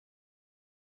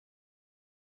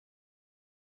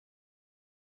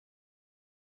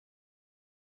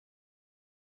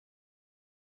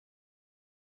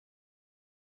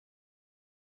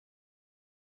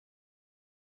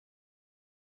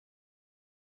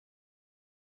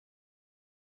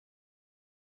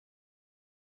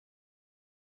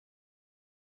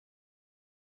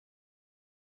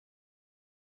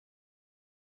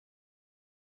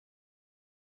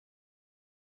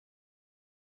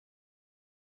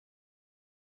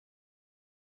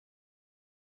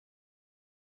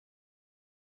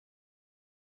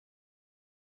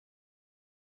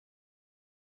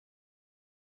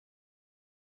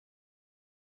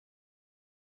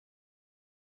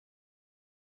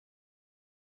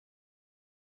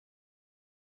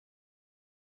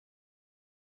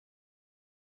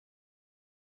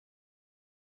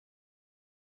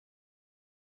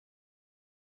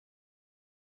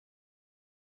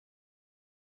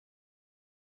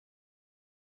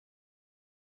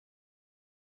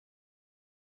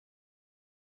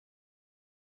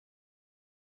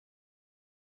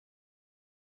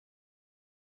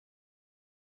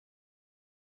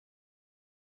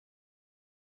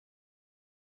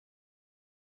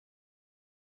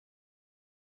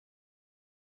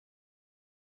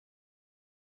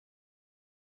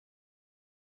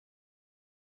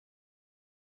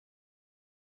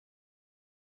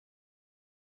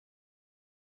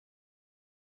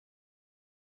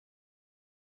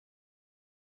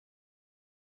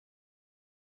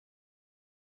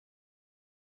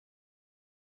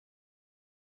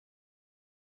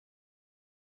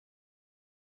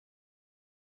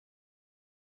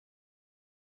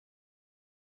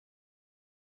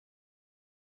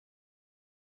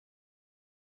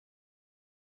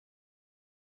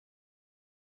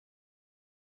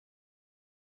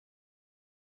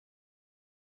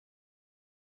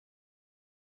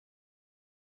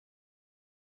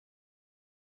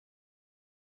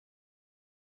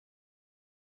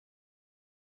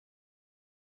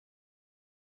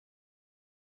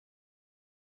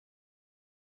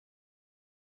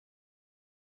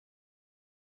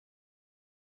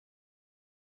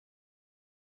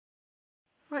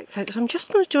Right folks, I'm just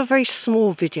going to do a very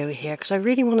small video here because I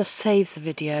really want to save the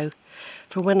video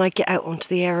for when I get out onto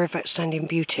the area of outstanding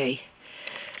beauty.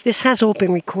 This has all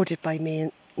been recorded by me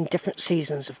in different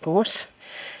seasons, of course,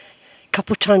 a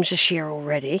couple of times this year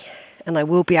already, and I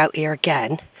will be out here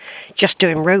again just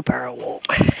doing row barrow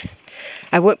walk.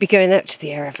 I won't be going out to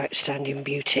the area of outstanding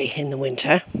beauty in the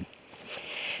winter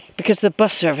because the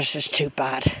bus service is too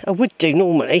bad. I would do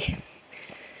normally,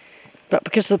 but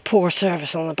because of the poor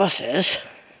service on the buses,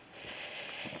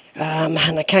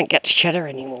 and I can't get to Cheddar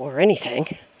anymore or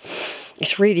anything,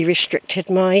 it's really restricted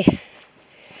my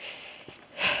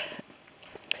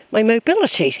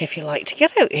mobility, if you like, to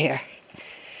get out here.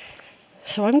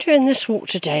 So I'm doing this walk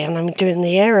today, and I'm doing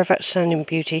the area of outstanding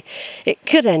beauty. It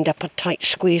could end up a tight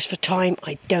squeeze for time,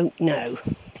 I don't know.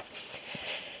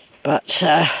 But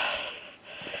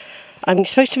I'm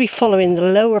supposed to be following the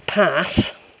lower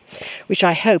path, which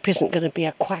I hope isn't going to be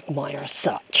a quagmire as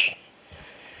such.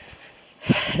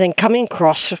 Then coming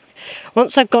across,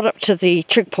 once I've got up to the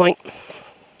trig point,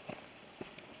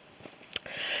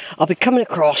 I'll be coming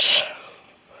across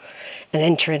and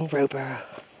entering row barrow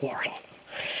Warren,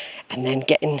 and then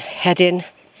heading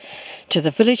to the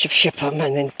village of Shipham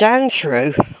and then down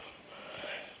through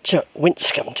to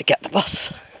Winscombe to get the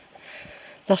bus.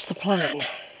 That's the plan.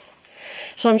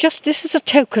 So this is a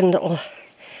token little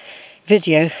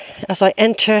video as I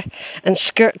enter and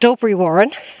skirt Dolbury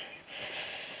Warren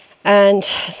and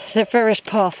the various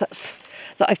paths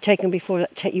that I've taken before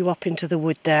that take you up into the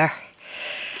wood there.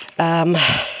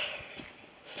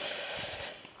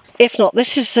 If not,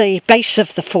 this is the base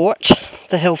of the fort,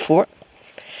 the hill fort.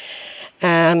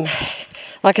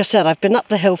 Like I said, I've been up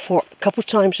the hill fort a couple of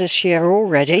times this year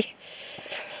already.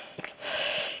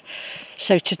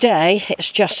 So today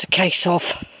it's just a case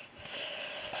of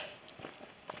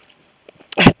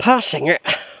passing it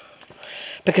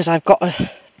because I've got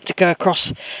to go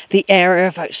across the area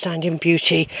of outstanding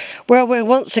beauty where we'll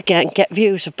once again get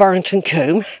views of Burrington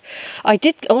Combe. I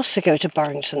did also go to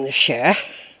Burrington this year,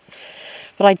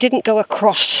 but I didn't go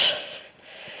across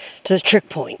to the trig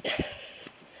point.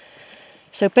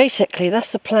 So basically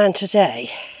that's the plan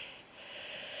today,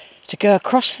 to go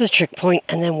across to the trig point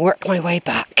and then work my way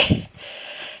back,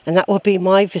 and that will be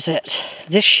my visit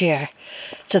this year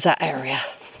to that area.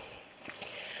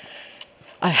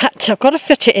 I've got to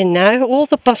fit it in now. All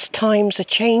the bus times are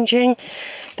changing.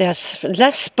 There's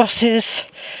less buses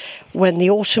when the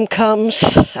autumn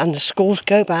comes and the schools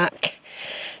go back.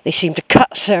 They seem to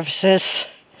cut services.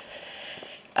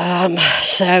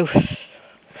 So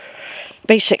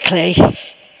basically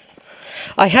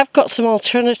I have got some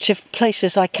alternative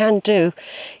places I can do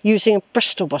using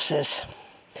Bristol buses.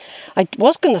 I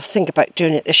was going to think about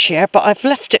doing it this year, but I've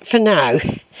left it for now.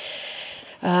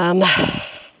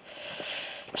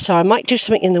 So I might do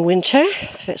something in the winter,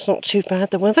 if it's not too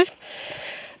bad, the weather.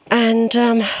 And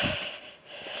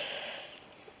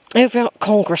over at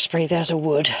Congressbury there's a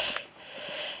wood.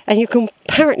 And you can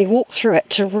apparently walk through it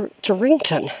to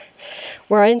Rington,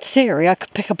 where in theory I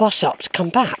could pick a bus up to come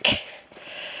back.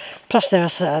 Plus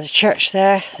there's the church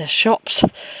there, there's shops,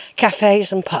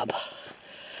 cafes and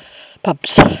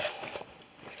pubs.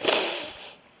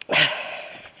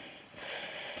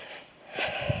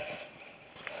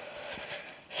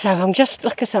 So I'm just,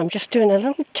 like I said, I'm just doing a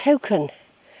little token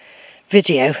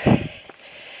video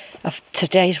of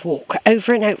today's walk,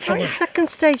 over and out for now. Second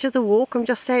stage of the walk, I'm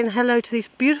just saying hello to these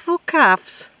beautiful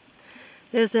calves.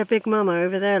 There's their big mama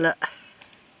over there, look.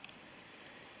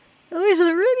 Oh, there's a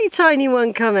really tiny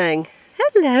one coming.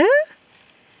 Hello.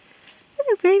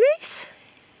 Hello, babies.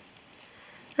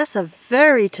 That's a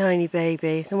very tiny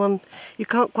baby. The one you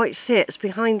can't quite see, it's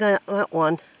behind that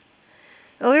one.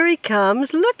 Oh, here he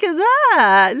comes. Look at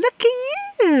that. Look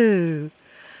at you.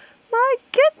 My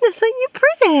goodness, aren't you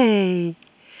pretty?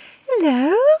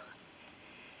 Hello.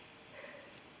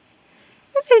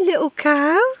 Hello, little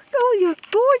cow. Oh, you're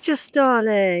gorgeous,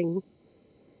 darling.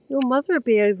 Your mother will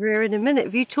be over here in a minute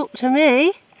if you talk to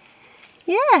me.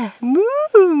 Yeah,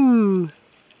 moo.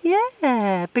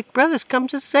 Yeah, big brother's come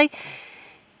to say,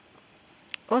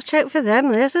 watch out for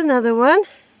them. There's another one.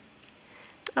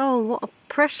 Oh, what a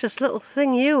precious little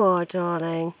thing you are,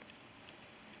 darling.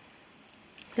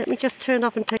 Let me just turn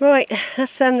off and take... Right,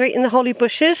 that's them. They're eating the holly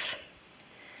bushes.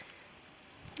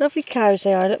 Lovely cows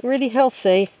they are. Look really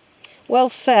healthy, well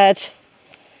fed.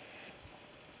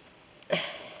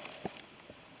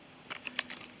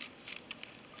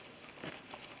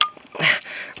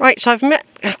 Right, so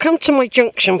I've come to my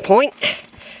junction point.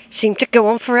 Seemed to go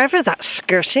on forever, that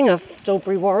skirting of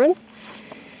Dolbury Warren.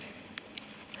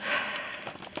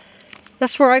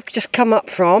 That's where I've just come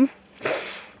up from.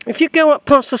 If you go up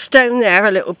past the stone there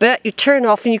a little bit, you turn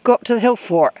off and you go up to the hill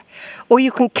fort. Or you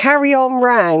can carry on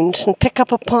round and pick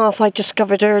up a path I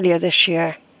discovered earlier this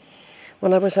year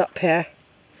when I was up here.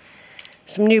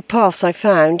 Some new paths I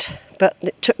found, but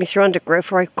it took me through undergrowth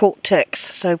where I caught ticks,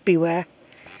 so beware.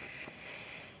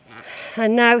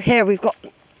 And now here we've got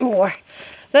more.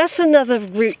 That's another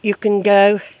route you can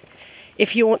go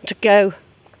if you want to go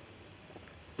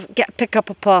pick up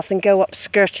a path and go up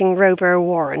skirting Robur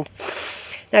Warren.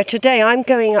 Now today I'm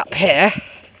going up here.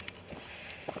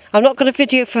 I'm not going to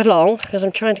video for long because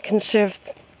I'm trying to conserve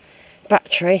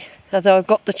battery, although I've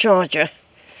got the charger.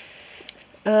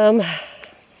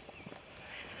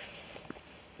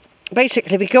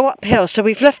 Basically we go uphill, so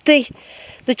we've left the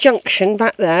junction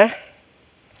back there.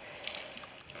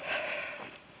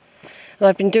 And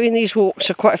I've been doing these walks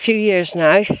for quite a few years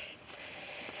now.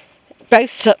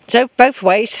 Both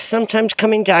ways, sometimes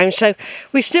coming down, so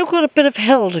we've still got a bit of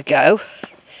hill to go.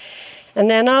 And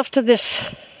then after this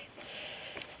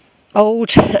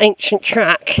old ancient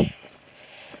track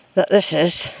that this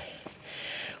is,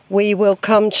 we will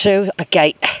come to a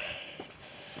gate.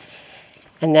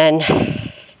 And then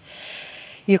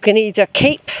you can either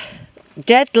keep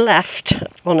dead left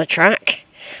on a track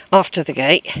after the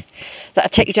gate, that'll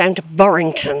take you down to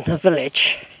Burrington, a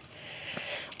village.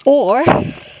 Or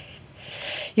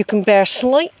you can bear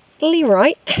slightly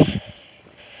right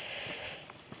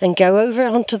and go over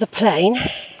onto the plain,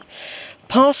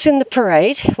 passing the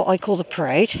parade, what I call the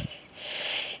parade.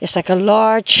 It's like a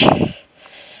large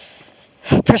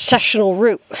processional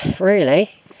route,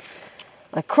 really.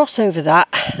 I cross over that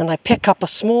and I pick up a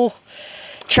small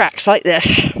tracks like this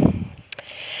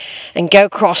and go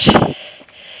across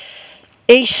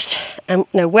west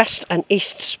and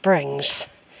east springs.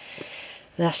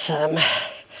 There's some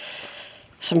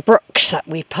brooks that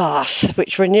we pass,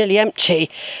 which were nearly empty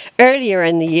earlier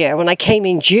in the year when I came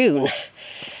in June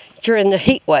during the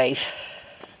heat wave.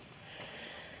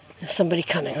 There's somebody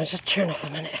coming. I'll just turn off a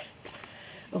minute.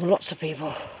 Oh, lots of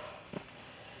people.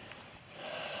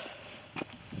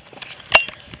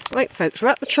 Right folks, we're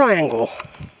at the triangle.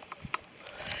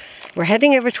 We're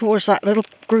heading over towards that little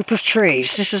group of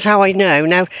trees. This is how I know.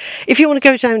 Now, if you want to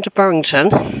go down to Burrington,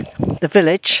 the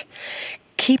village,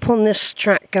 keep on this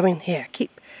track going here.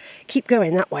 Keep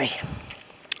going that way.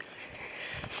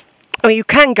 I mean, you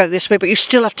can go this way, but you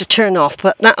still have to turn off,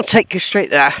 but that'll take you straight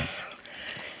there.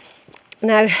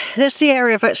 Now, there's the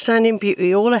area of outstanding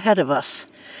beauty all ahead of us.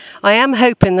 I am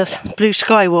hoping this blue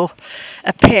sky will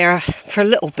appear for a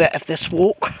little bit of this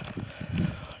walk.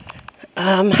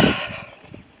 I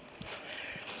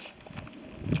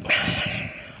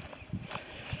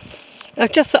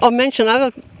just thought I'd mention I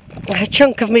have a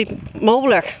chunk of me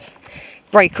molar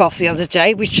break off the other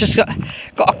day, which just got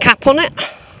a cap on it.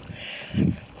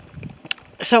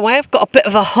 So I have got a bit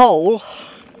of a hole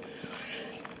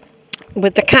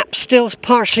with the cap still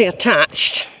partially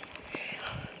attached,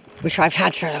 which I've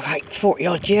had for like 40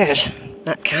 odd years,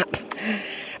 that cap.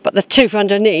 But the tooth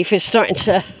underneath is starting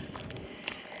to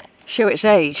show its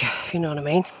age, if you know what I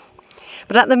mean.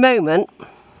 But at the moment,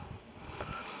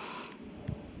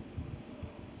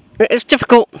 it's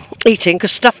difficult eating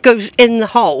because stuff goes in the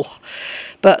hole,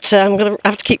 but I'm going to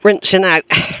have to keep rinsing out.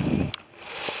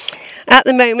 At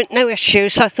the moment, no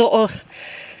issues, so I thought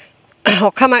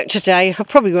I'll come out today. I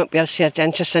probably won't be able to see a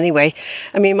dentist anyway.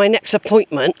 I mean, my next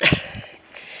appointment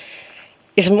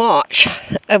is March,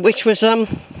 which was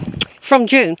from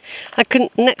June.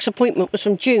 Next appointment was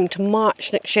from June to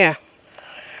March next year.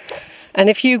 And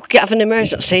if you have an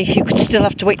emergency, you could still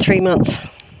have to wait 3 months.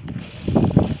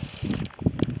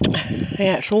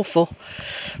 Yeah, it's awful.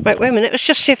 Right, wait a minute. Let's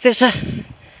just see if there's a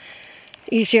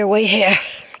easier way here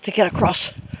to get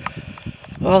across,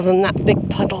 rather than that big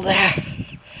puddle there.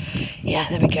 Yeah,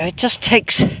 there we go. It just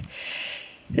takes...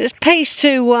 It pays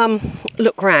to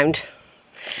look round.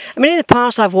 I mean, in the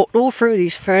past I've walked all through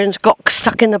these ferns, got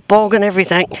stuck in the bog and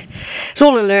everything. It's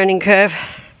all a learning curve.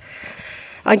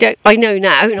 I know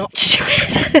now not to do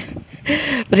it.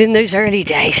 But in those early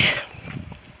days,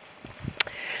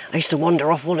 I used to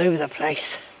wander off all over the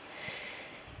place.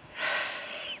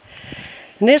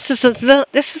 And this is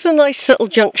a nice little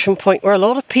junction point where a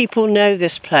lot of people know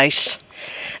this place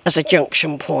as a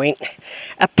junction point,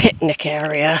 a picnic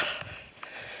area.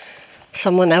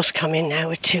 Someone else come in now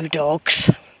with 2 dogs.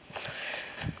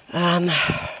 I've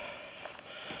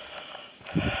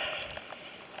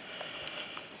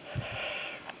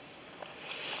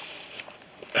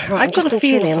got a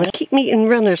feeling, I keep meeting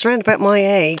runners around about my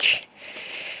age.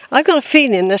 I've got a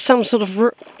feeling there's some sort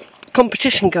of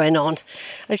competition going on.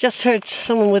 I just heard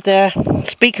someone with their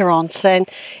speaker on saying,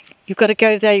 you've got to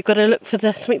go there, you've got to look for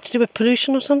something to do with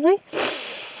pollution or something.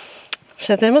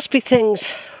 So there must be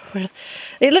things,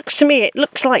 it looks to me, it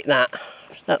looks like that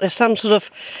there's some sort of,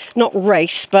 not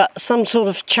race, but some sort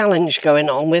of challenge going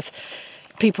on with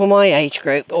people my age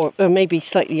group, or maybe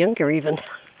slightly younger even.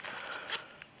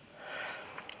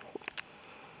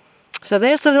 So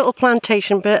there's a little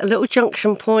plantation bit, a little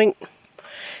junction point.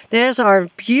 There's our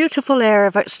beautiful area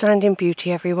of outstanding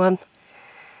beauty, everyone.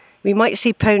 We might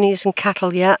see ponies and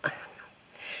cattle yet.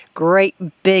 Great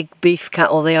big beef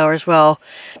cattle they are as well.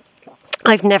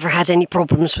 I've never had any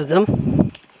problems with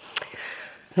them.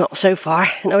 Not so far.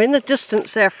 Now in the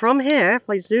distance there from here, if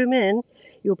I zoom in,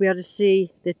 you'll be able to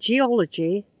see the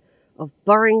geology of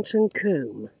Burrington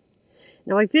Combe.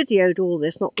 Now I videoed all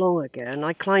this not long ago, and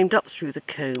I climbed up through the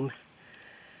combe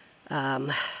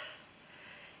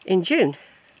in June.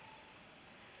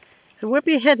 So we'll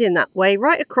be heading that way,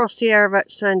 right across the area of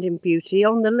outstanding beauty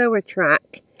on the lower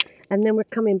track, and then we're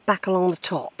coming back along the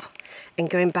top and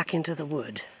going back into the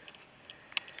wood.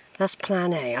 That's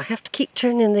plan A. I have to keep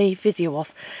turning the video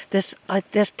off. There's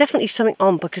definitely something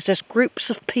on, because there's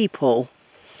groups of people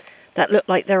that look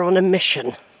like they're on a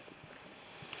mission.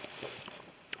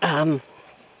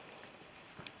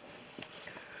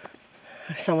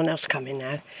 Someone else coming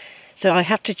now. So I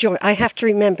have to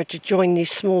remember to join these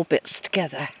small bits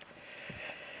together.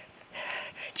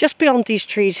 Just beyond these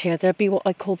trees here, there'll be what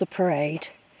I call the parade.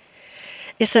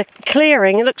 It's a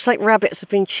clearing. It looks like rabbits have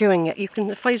been chewing it. You can,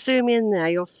 if I zoom in there,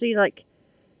 you'll see like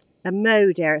a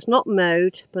mowed area. It's not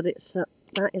mowed, but it's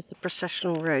that is the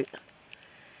processional route,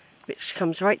 which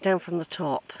comes right down from the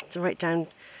top, to right down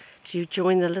to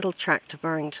join the little track to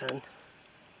Burrington.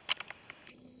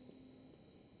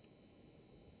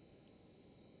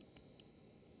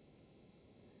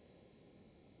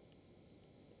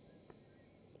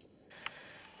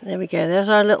 There we go. There's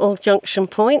our little junction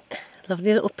point.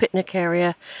 Lovely little picnic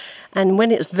area, and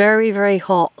when it's very, very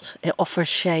hot, it offers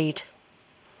shade.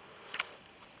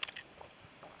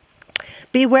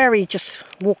 Be wary just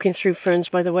walking through ferns,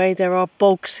 by the way. There are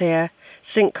bogs here,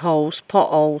 sinkholes,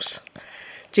 potholes.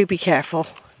 Do be careful.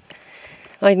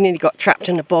 I nearly got trapped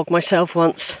in a bog myself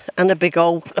once, and a big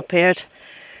hole appeared.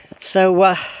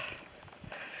 So,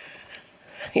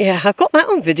 yeah, I've got that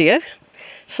on video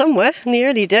somewhere in the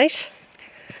early days.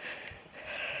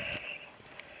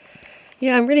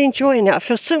 Yeah, I'm really enjoying it. I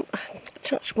feel so,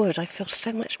 touch wood, I feel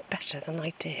so much better than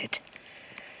I did.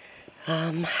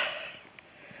 I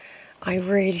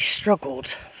really struggled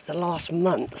for the last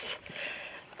month.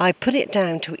 I put it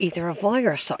down to either a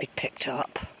virus that I'd picked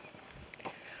up,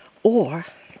 or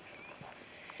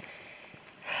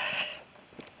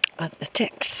the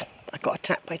ticks. I got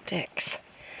attacked by ticks.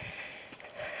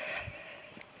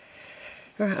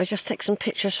 Right, I'll just take some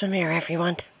pictures from here,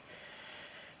 everyone.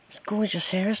 It's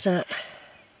gorgeous here, isn't it?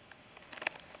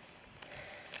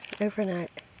 Over and out.